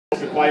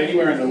play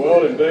anywhere in the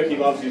world, and Bourke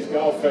loves his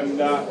golf. And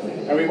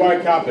we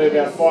woke up at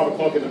about 5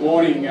 o'clock in the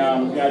morning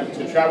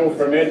to travel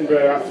from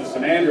Edinburgh up to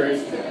St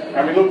Andrews,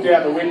 and we looked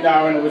out the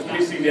window and it was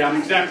pissing down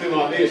exactly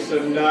like this.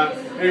 And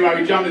anyway,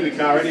 we jumped in the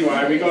car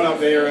anyway. We got up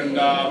there, and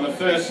the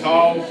first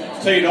hole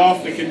teed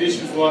off. The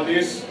conditions were like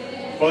this.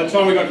 By the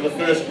time we got to the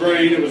first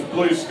green, it was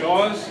blue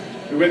skies.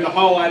 We went the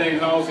whole 18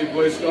 holes in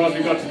blue skies.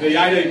 We got to the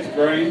 18th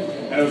green,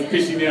 and it was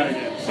pissing down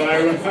again. So,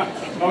 I mean,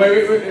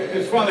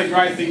 it's one of the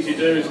great things you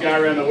do is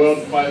go around the world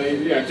and play,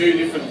 do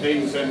different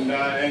things. And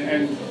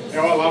I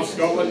love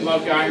Scotland,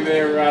 love going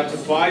there to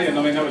play. And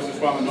I mean, that was just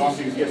one of the nice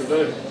things you get to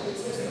do.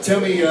 Tell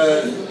me,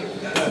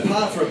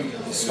 apart from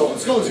Scotland,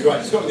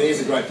 Scotland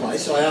is a great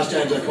place. I asked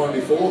James O'Connor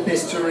before,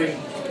 best touring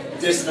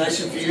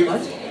destination for you,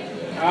 mate?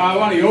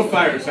 One of your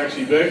favourites,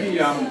 actually, Bourke,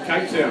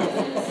 Cape Town.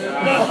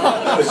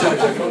 That was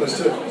James O'Connor's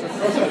too.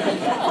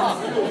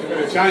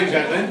 Better change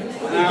that then.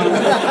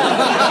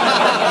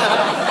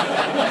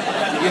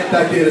 You get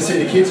back there to see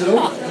the kids at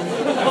all?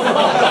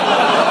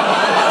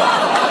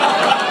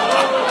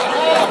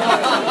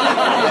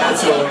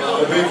 That's all right.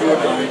 I've been good,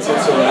 mate.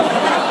 That's all right.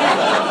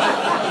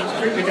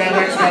 Quick to go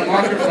back to that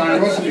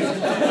microphone, wasn't it?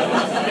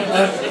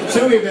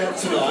 Tell me about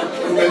tonight.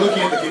 We're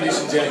looking at the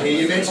conditions out here.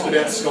 You mentioned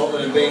about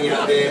Scotland and being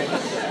out there.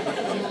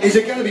 Is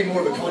it going to be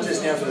more of a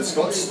contest now for the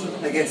Scots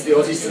against the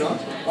Aussies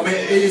tonight? I mean,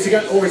 is it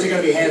going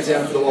to be hands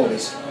down for the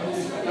Wallabies?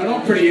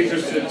 I'm pretty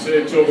interested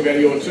to talk about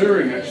your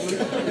touring, actually.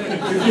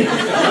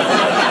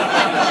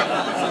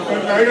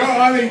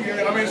 I think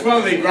it's one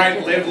of the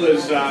great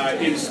levellers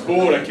in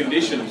sport are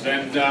conditions,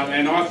 and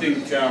I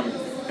think,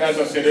 as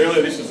I said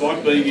earlier, this is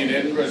like being in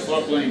Edinburgh, it's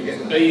like being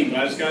in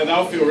Glasgow.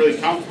 They'll feel really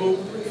comfortable.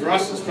 For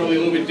us, it's probably a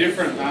little bit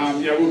different.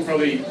 We're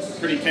probably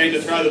pretty keen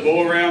to throw the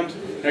ball around.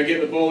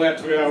 Get the ball out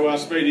to our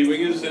speedy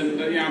wingers,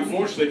 and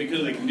unfortunately, because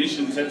of the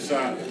conditions, that's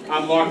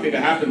unlikely to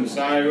happen.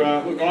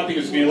 So, look, I think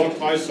it's going to be a lot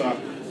closer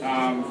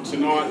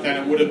tonight than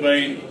it would have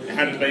been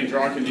had it been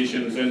dry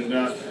conditions. And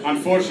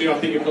unfortunately, I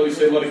think you'll probably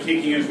see a lot of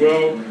kicking as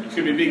well. It's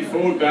going to be a big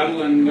forward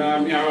battle, and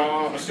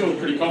I'm still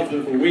pretty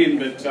confident we'll win,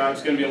 but it's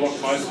going to be a lot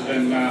closer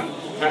than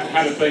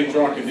had it been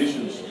dry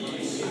conditions.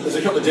 There's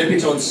a couple of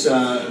debutants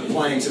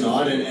playing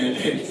tonight,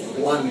 and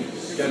one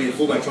going to be a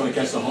fullback trying to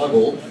catch the high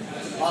ball.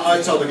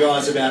 I told the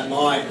guys about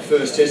my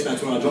first test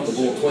match when I dropped the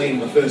ball clean in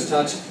the first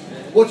touch.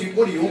 What are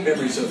your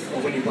memories of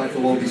when you played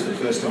for Wallabies for the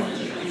first time?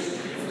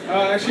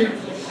 Actually,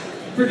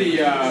 pretty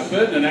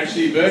pertinent,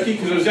 actually, Bourke,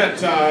 because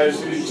it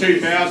was in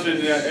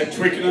 2000 at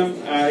Twickenham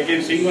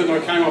against England. I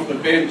came off the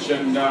bench,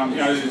 and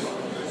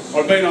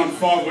I'd been on a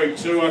 5-week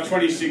tour,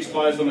 26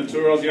 players on the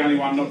tour. I was the only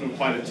one not to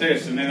play the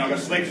test, and then I got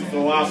selected for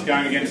the last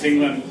game against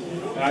England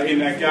in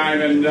that game,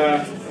 and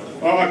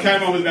I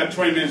came on with about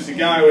 20 minutes to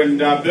go, and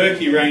Bourke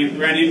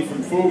ran in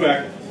from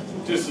fullback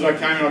just as I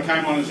came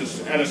on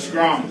at a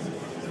scrum.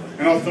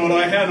 And I thought,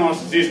 how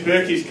nice is this?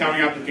 Bourke's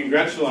coming up to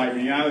congratulate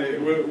me.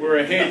 We're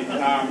ahead,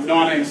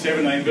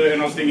 19-17,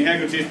 and I was thinking, how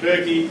good's this?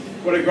 Bourke,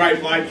 what a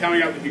great bloke,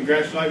 coming up to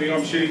congratulate me.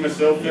 I'm shooting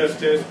myself first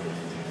test.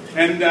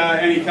 And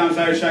he comes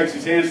over, shakes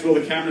his hands, all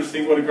the cameras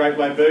think what a great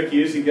bloke Bourke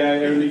is.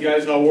 And he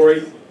goes, oh,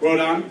 Worry, well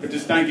done, but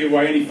just don't give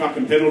away any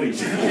fucking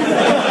penalties.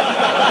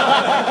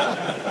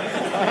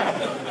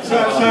 So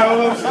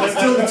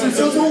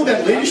it's all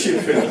about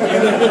leadership, Phil. I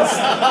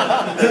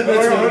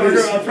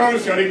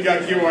promise you I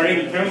didn't give away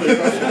any penalties.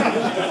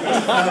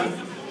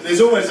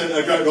 There's always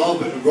a great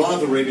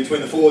rivalry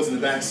between the forwards and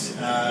the backs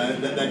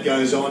that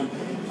goes on.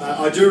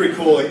 I do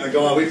recall a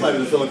guy, we played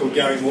with a fellow called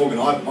Gary Morgan,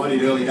 I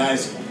did early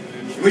days.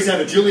 We used to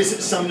have a Julius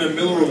Sumner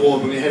Miller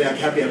Award when we had our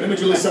cap out. Remember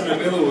Julius Sumner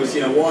Miller was,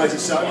 why is it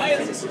so?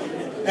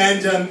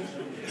 And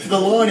for the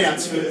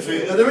line-outs,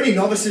 are there any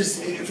novices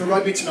for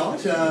rugby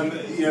tonight?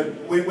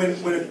 When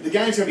the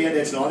game's going to be out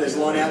there tonight, there's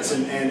line-outs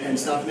and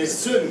stuff, and there's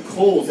certain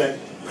calls that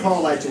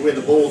correlate to where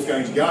the ball's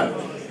going to go.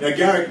 Now,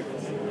 Garrick,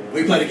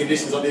 we played in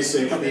conditions like this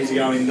a couple of years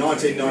ago in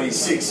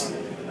 1996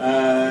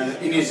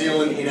 in New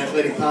Zealand in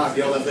Athletic Park,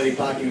 the old Athletic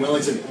Park in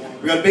Wellington.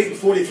 We got beaten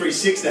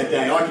 43-6 that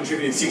day. I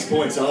contributed 6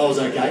 points, so I was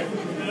okay.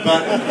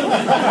 But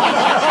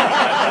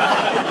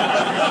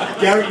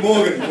Garrick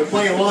Morgan, we're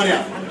playing a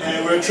line-out,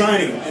 and we're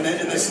training, and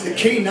the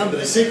key number,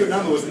 the secret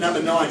number was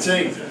number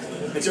 19.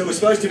 And so it was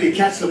supposed to be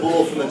catch the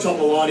ball from the top of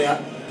the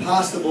line-out,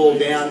 pass the ball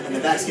down, and the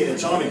backs get the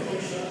timing.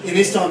 In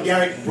this time,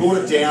 Garrick brought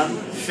it down,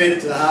 fed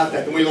it to the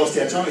halfback, and we lost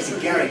our time. He said,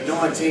 Garrick,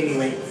 19, he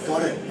went,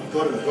 got it.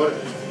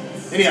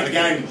 Anyhow, the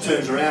game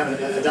turns around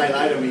a day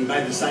later, and we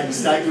made the same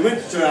mistake. We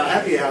went to our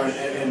happy hour,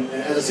 and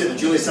as I said, the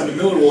Julius Sumner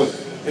Miller Award,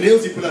 and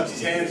Ilsey put up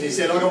his hands, and he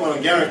said, I got one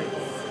on Garrick.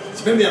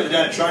 So remember the other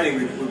day at training,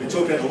 we were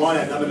talking about the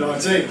line-out, number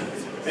 19,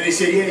 and he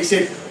said, yeah, he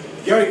said,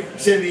 Garrick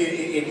said to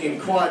me in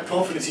quiet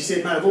confidence, he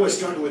said, mate, I've always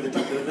struggled with the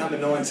number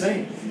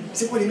 19. I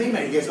said, what do you mean,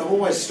 mate? He goes, I've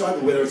always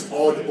struggled whether it's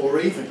odd or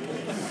even.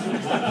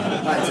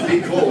 Mate, it's a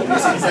big call. And he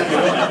said, exactly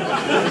right.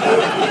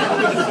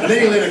 And then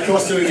he led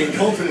across to him in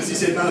confidence. He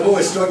said, mate, I've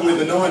always struggled with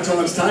the 9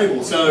 times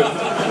table. So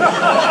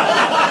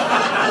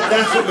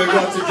that's what we've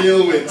got to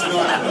deal with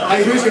tonight.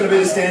 Hey, who's going to be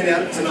the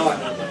standout tonight?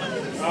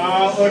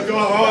 Look,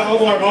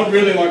 I'd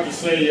really like to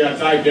see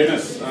Dave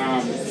Dennis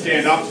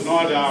stand up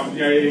tonight. You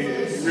know,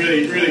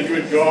 really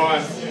good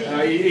guy.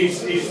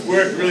 He's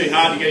worked really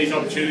hard to get his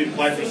opportunity to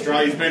play for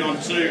Australia. He's been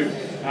on 2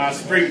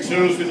 spring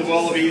tours with the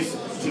Wallabies.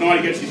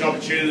 Tonight he gets his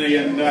opportunity,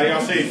 and I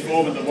see his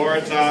form at the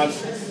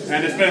Waratahs,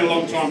 and it's been a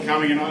long time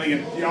coming, and I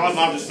think I'd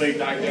love to see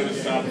Dave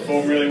Dennis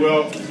perform really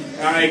well.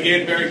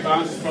 Again, Barry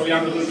Barnes is probably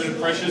under a little bit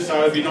of pressure,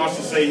 so it'd be nice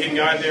to see him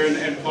go out there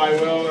and play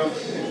well.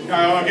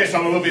 I guess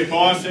I'm a little bit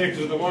biased there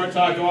because of the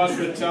Waratah guys,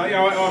 but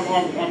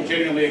I'm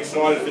genuinely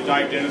excited for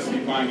Dave Dennis to be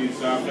playing his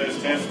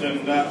first test,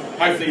 and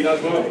hopefully he does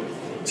well.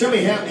 Tell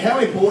me, how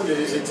important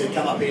is it to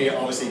come up here,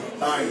 obviously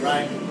barring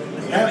rain,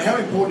 how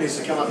important is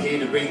it to come up here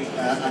to bring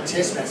a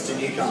test match to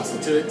Newcastle,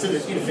 to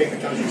in effect the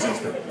country, so to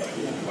speak?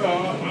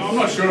 Well, I'm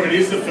not sure if it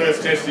is the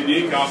first test in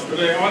Newcastle, but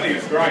I think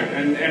it's great,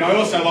 and I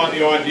also like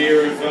the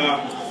idea of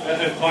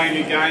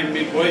playing a game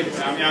midweek.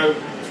 You know,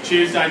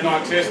 Tuesday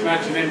night test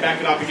match and then back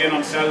it up again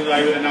on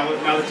Saturday with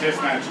another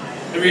test match.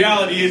 The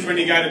reality is when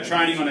you go to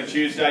training on a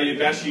Tuesday, you're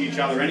bashing each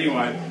other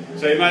anyway,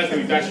 so you may as well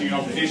be bashing your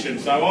opposition.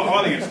 So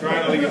I think it's great.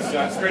 I think it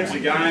spreads the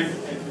game.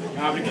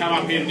 To come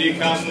up here to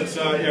Newcastle, it's,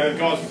 you know,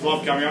 guys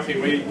love coming up here.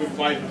 We've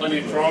played plenty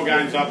of trial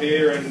games up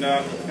here, and you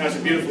know, it's a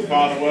beautiful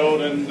part of the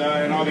world, and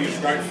I think it's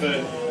great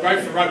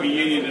for rugby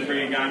union to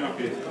bring a game up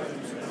here.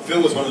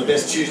 Phil was one of the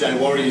best Tuesday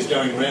warriors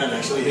going around,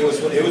 actually. He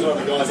was one of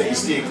the guys that you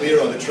steer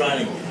clear of at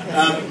training.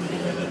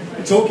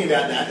 Talking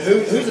about that,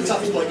 who's the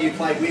toughest bloke you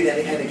played with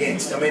and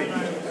against? I mean,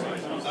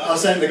 I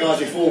was saying to the guys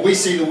before, we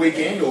see the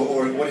weekend,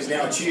 or what is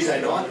now a Tuesday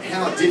night,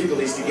 how difficult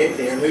it is to get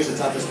there, and who's the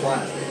toughest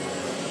player?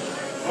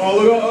 Oh,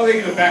 look, I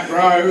think in the back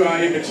row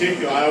in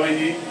particular, I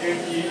mean,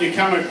 you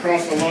come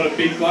across a lot of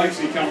big blokes,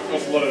 you come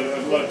across a lot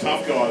of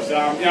tough guys.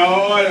 You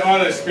know, I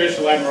had a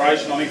special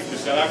admiration, I think, for the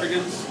South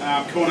Africans.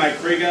 Corné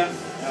Krieger,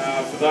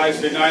 for those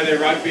who know their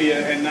rugby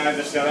and know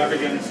the South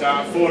Africans,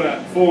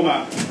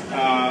 former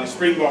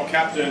Springbok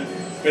captain,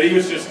 but he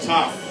was just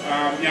tough.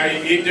 You know,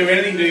 he'd do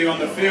anything to you on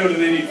the field, and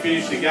then he'd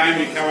finish the game,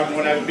 he'd come up and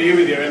want to have a beer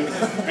with you, and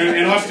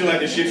I still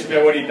had the shits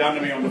about what he'd done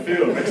to me on the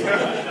field. But,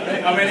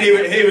 I mean,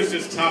 he was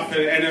just tough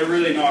and a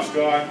really nice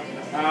guy.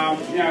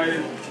 You know,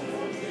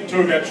 you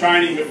talk about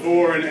training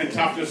before and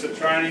toughness at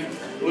training.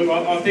 Look,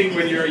 I think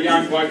when you're a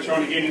young bloke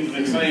trying to get into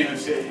the team,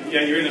 it's, you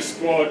know, you're in a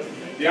squad,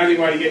 the only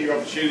way to get your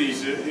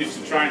opportunities is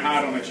to train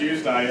hard on a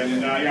Tuesday, and you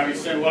know, we've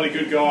seen a lot of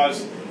good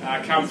guys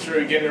come through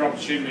and get their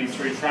opportunity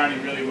through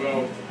training really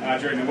well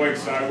during the week.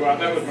 So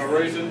that was my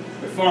reason.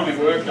 It finally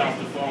worked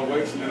after 5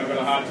 weeks, and then I got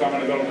a hard time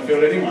when I got on the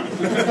field anyway.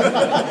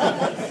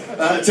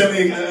 Tell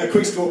me a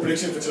quick score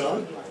prediction for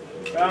tonight.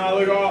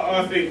 Look,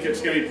 I think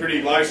it's going to be a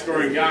pretty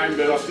low-scoring game,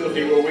 but I still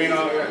think we'll win.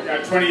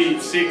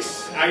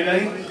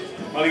 26-18.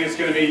 I think it's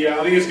going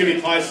to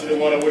be closer than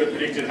what I would have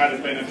predicted had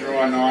it been a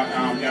dry night,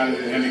 you know,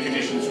 and the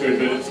conditions good.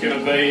 But it's going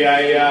to be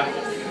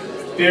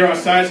dare I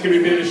say, it's going to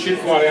be a bit of a shit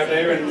fight out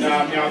there, and you know,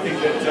 I think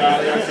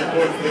that it's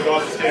important for the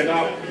guys to stand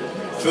up.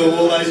 Phil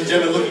Waugh, ladies and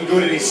gentlemen, looking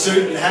good in his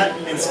suit and hat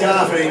and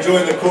scarf and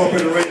enjoying the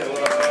corporate arena.